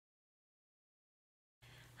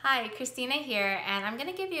Hi, Christina here, and I'm going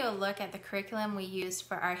to give you a look at the curriculum we used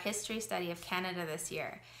for our history study of Canada this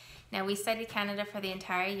year. Now, we studied Canada for the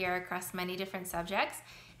entire year across many different subjects,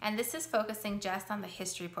 and this is focusing just on the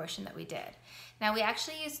history portion that we did. Now, we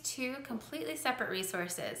actually used two completely separate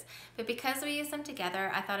resources, but because we used them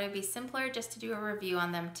together, I thought it would be simpler just to do a review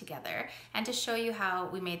on them together and to show you how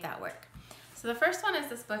we made that work. So the first one is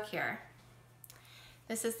this book here.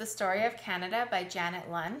 This is The Story of Canada by Janet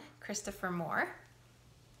Lunn, Christopher Moore.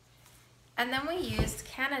 And then we used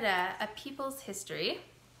Canada, A People's History.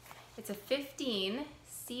 It's a 15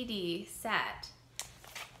 CD set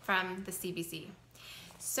from the CBC.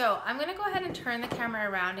 So I'm gonna go ahead and turn the camera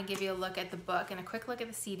around and give you a look at the book and a quick look at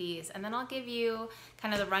the CDs, and then I'll give you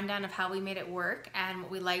kind of the rundown of how we made it work and what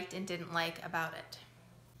we liked and didn't like about it.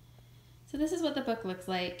 So this is what the book looks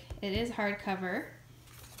like. It is hardcover.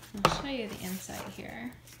 I'll show you the inside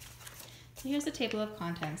here. So here's the table of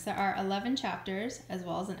contents. There are 11 chapters as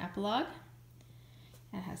well as an epilogue.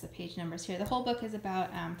 It has the page numbers here. The whole book is about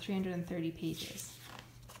 330 pages.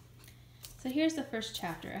 So here's the first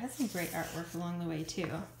chapter. It has some great artwork along the way too.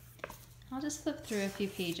 I'll just flip through a few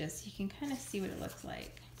pages so you can kind of see what it looks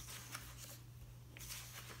like.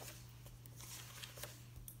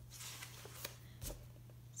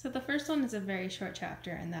 So the first one is a very short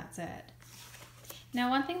chapter and that's it. Now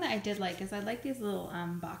one thing that I did like is I like these little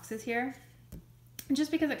boxes here,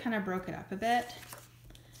 just because it kind of broke it up a bit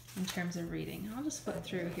in terms of reading. I'll just flip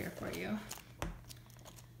through here for you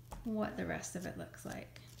what the rest of it looks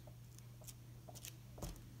like.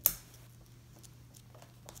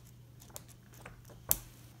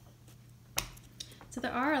 So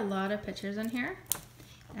there are a lot of pictures in here,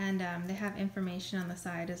 and they have information on the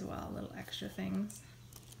side as well, little extra things.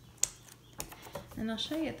 And I'll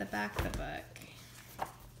show you at the back of the book.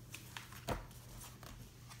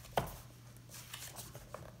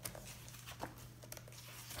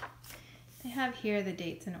 They have here the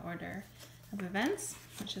dates and order of events,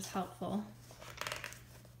 which is helpful.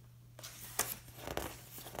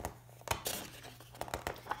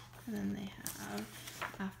 And then they have,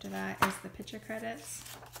 after that is the picture credits,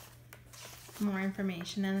 more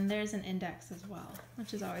information, and then there's an index as well,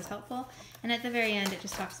 which is always helpful. And at the very end, it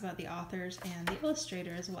just talks about the authors and the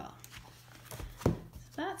illustrator as well. So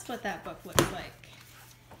that's what that book looks like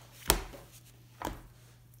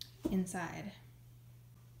inside.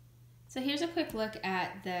 So here's a quick look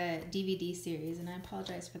at the DVD series, and I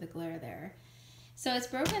apologize for the glare there. So it's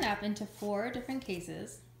broken up into 4 different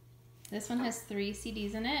cases. This one has 3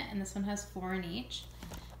 CDs in it, and this one has 4 in each.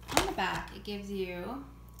 On the back, it gives you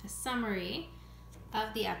a summary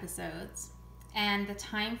of the episodes and the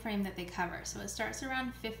time frame that they cover. So it starts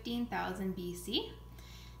around 15,000 BC.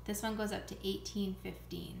 This one goes up to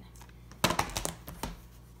 1815.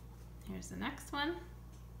 Here's the next one.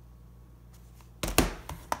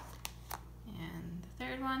 And the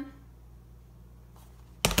third one.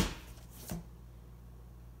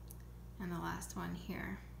 And the last one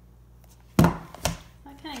here.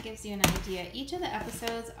 That kind of gives you an idea. Each of the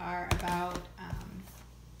episodes are about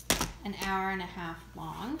an hour and a half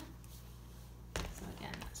long. So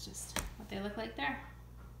again, that's just what they look like there.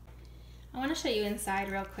 I want to show you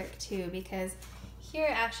inside real quick too, because here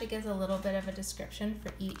it actually gives a little bit of a description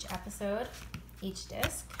for each episode, each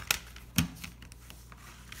disc.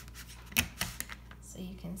 So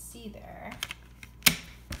you can see there,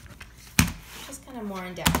 just kind of more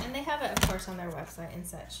in depth. And they have it, of course, on their website and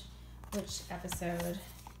such, which episode,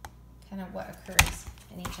 kind of what occurs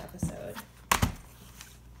in each episode.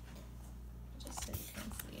 Just so you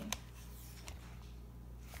can see.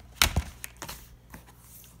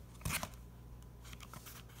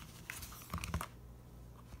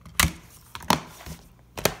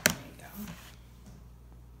 There you go.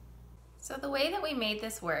 So the way that we made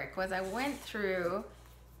this work was I went through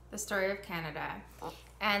the Story of Canada,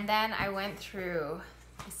 and then I went through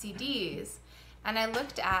the CDs, and I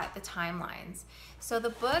looked at the timelines. So the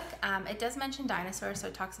book, it does mention dinosaurs, so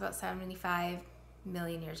it talks about 75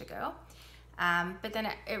 million years ago, but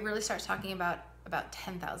then it really starts talking about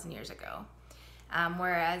 10,000 years ago,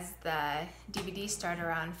 whereas the DVD start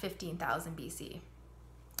around 15,000 BC.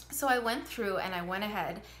 So I went through and I went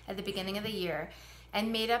ahead at the beginning of the year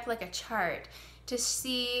and made up like a chart to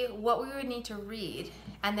see what we would need to read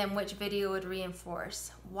and then which video would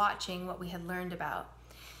reinforce watching what we had learned about.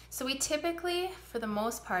 So we typically, for the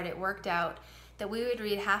most part, it worked out that we would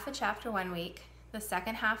read half a chapter one week, the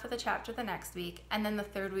second half of the chapter the next week, and then the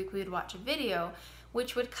third week we would watch a video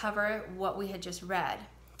which would cover what we had just read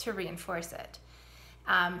to reinforce it.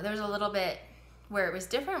 There was a little bit where it was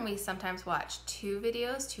different. We sometimes watched 2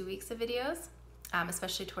 weeks of videos,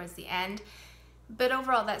 especially towards the end. But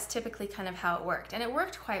overall, that's typically kind of how it worked. And it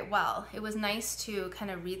worked quite well. It was nice to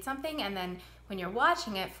kind of read something, and then when you're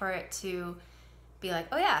watching it, for it to be like,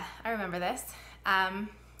 oh yeah, I remember this,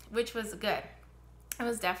 which was good.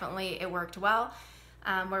 It worked well.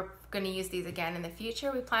 We're going to use these again in the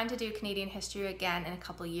future. We plan to do Canadian history again in a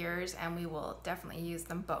couple years, and we will definitely use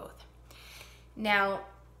them both. Now,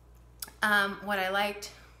 what I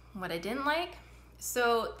liked, what I didn't like.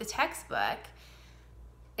 So the textbook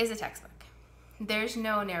is a textbook. There's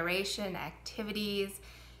no narration, activities,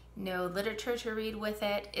 no literature to read with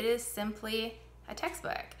it. It is simply a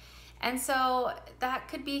textbook. And so that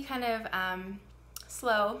could be kind of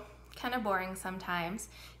slow, kind of boring sometimes.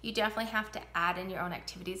 You definitely have to add in your own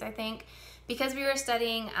activities, I think. Because we were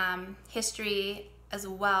studying history as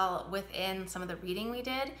well within some of the reading we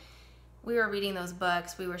did, we were reading those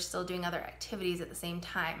books, we were still doing other activities at the same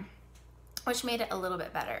time, which made it a little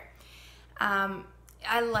bit better.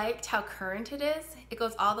 I liked how current it is. It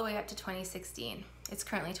goes all the way up to 2016. It's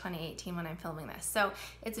currently 2018 when I'm filming this. So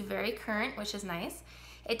it's very current, which is nice.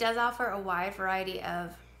 It does offer a wide variety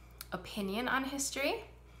of opinion on history.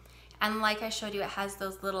 And like I showed you, it has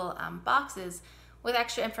those little boxes with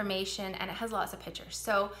extra information, and it has lots of pictures.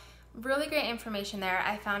 So really great information there.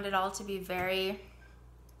 I found it all to be very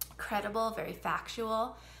credible, very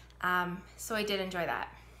factual. So I did enjoy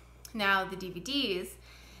that. Now the DVDs,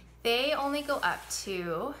 they only go up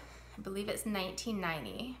to, I believe it's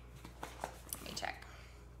 1990. Let me check.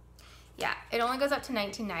 Yeah, it only goes up to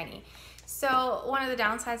 1990. So one of the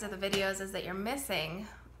downsides of the videos is that you're missing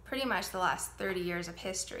pretty much the last 30 years of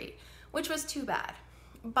history, which was too bad.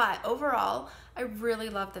 But overall, I really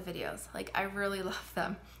love the videos. Like, I really love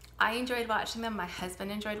them. I enjoyed watching them. My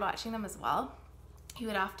husband enjoyed watching them as well. He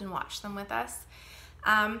would often watch them with us.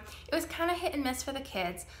 It was kind of hit and miss for the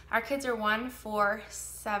kids. Our kids are 1, 4,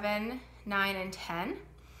 7, 9, and 10.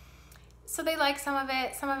 So they like some of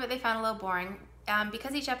it. Some of it they found a little boring.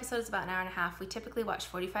 Because each episode is about an hour and a half, we typically watch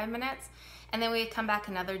 45 minutes, and then we come back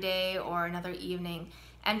another day or another evening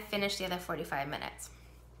and finish the other 45 minutes.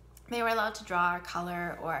 They were allowed to draw or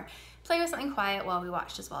color or play with something quiet while we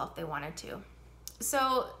watched as well if they wanted to.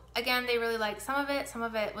 So again, they really liked some of it. Some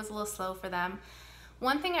of it was a little slow for them.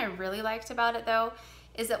 One thing I really liked about it though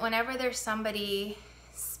is that whenever there's somebody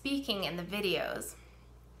speaking in the videos,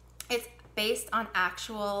 it's based on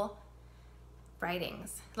actual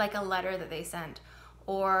writings, like a letter that they sent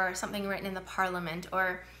or something written in the parliament,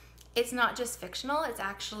 or it's not just fictional, it's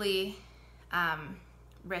actually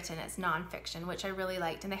written, it's nonfiction, which I really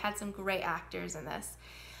liked, and they had some great actors in this.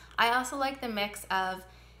 I also like the mix of,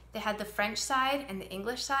 they had the French side and the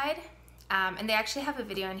English side, and they actually have a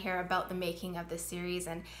video in here about the making of this series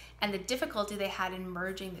and the difficulty they had in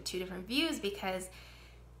merging the two different views, because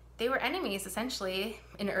they were enemies essentially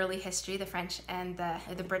in early history, the French and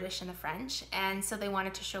the British and the French, and so they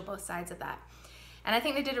wanted to show both sides of that. And I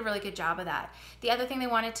think they did a really good job of that. The other thing they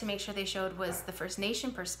wanted to make sure they showed was the First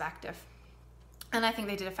Nation perspective, and I think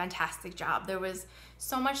they did a fantastic job. There was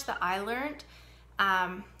so much that I learned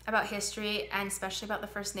about history, and especially about the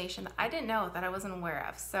First Nation, that I didn't know, that I wasn't aware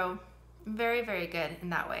of. So very, very good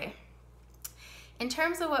in that way. In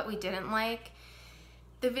terms of what we didn't like,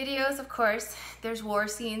 the videos, of course, there's war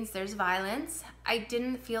scenes, there's violence. I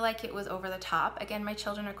didn't feel like it was over the top. Again, my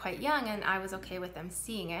children are quite young and I was okay with them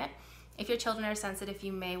seeing it. If your children are sensitive,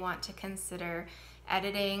 you may want to consider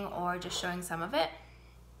editing or just showing some of it.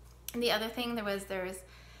 And the other thing, there was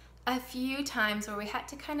a few times where we had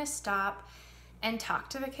to kind of stop and talk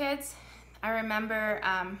to the kids. I remember,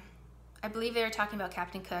 I believe they were talking about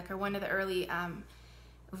Captain Cook, or one of the early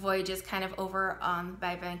voyages kind of over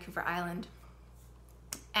by Vancouver Island,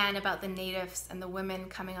 and about the natives and the women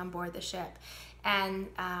coming on board the ship, and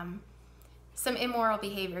some immoral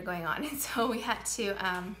behavior going on. And so we had to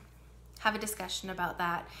have a discussion about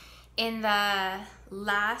that. In the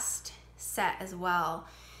last set as well,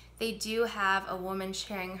 they do have a woman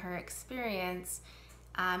sharing her experience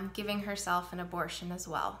giving herself an abortion as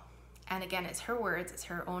well. And again, it's her words, it's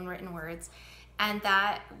her own written words. And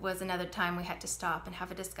that was another time we had to stop and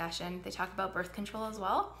have a discussion. They talk about birth control as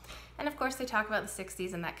well. And of course they talk about the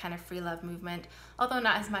 60s and that kind of free love movement, although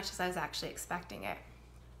not as much as I was actually expecting it.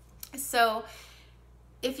 So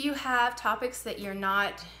if you have topics that you're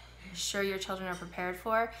not sure your children are prepared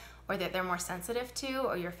for, or that they're more sensitive to,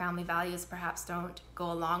 or your family values perhaps don't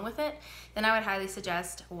go along with it, then I would highly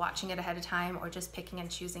suggest watching it ahead of time or just picking and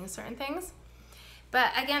choosing certain things.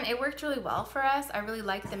 But again, it worked really well for us. I really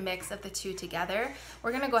like the mix of the two together.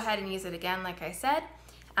 We're gonna go ahead and use it again, like I said.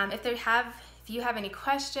 If you have any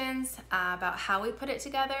questions about how we put it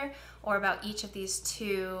together, or about each of these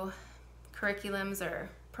two curriculums or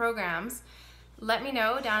programs, Let me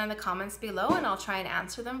know down in the comments below and I'll try and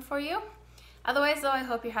answer them for you. Otherwise though, I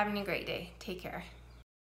hope you're having a great day. Take care.